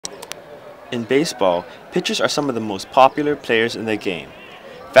In baseball, pitchers are some of the most popular players in the game.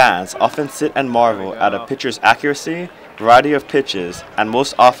 Fans often sit and marvel at a pitcher's accuracy, variety of pitches, and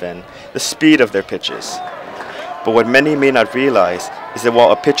most often, the speed of their pitches. But what many may not realize is that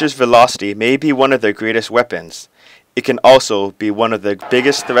while a pitcher's velocity may be one of their greatest weapons, it can also be one of the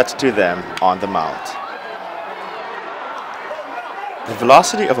biggest threats to them on the mound. The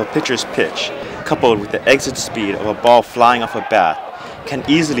velocity of a pitcher's pitch, coupled with the exit speed of a ball flying off a bat, can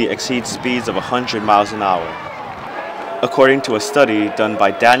easily exceed speeds of 100 miles an hour. According to a study done by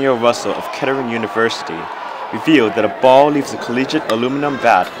Daniel Russell of Kettering University, revealed that a ball leaves a collegiate aluminum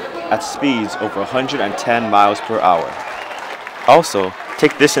bat at speeds over 110 miles per hour. Also,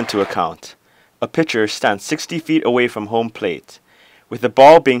 take this into account. A pitcher stands 60 feet away from home plate. With the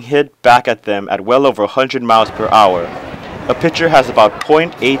ball being hit back at them at well over 100 miles per hour, a pitcher has about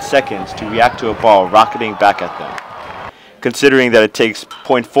 0.8 seconds to react to a ball rocketing back at them. Considering that it takes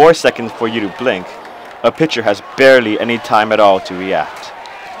 0.4 seconds for you to blink, a pitcher has barely any time at all to react.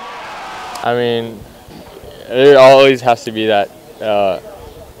 I mean, there always has to be that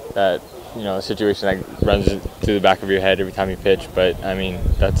situation that runs through the back of your head every time you pitch. But I mean,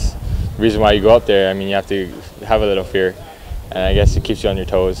 that's the reason why you go up there. I mean, you have to have a little fear, and I guess it keeps you on your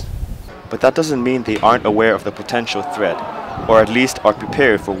toes. But that doesn't mean they aren't aware of the potential threat, or at least are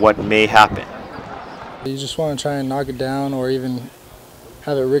prepared for what may happen. You just want to try and knock it down, or even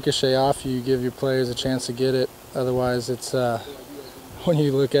have it ricochet off you, give your players a chance to get it. Otherwise, it's when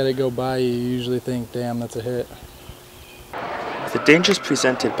you look at it go by, you usually think, damn, that's a hit. The dangers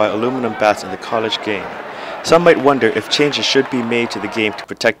presented by aluminum bats in the college game, some might wonder if changes should be made to the game to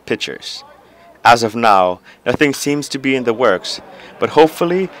protect pitchers. As of now, nothing seems to be in the works, but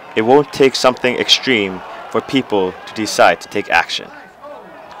hopefully it won't take something extreme for people to decide to take action.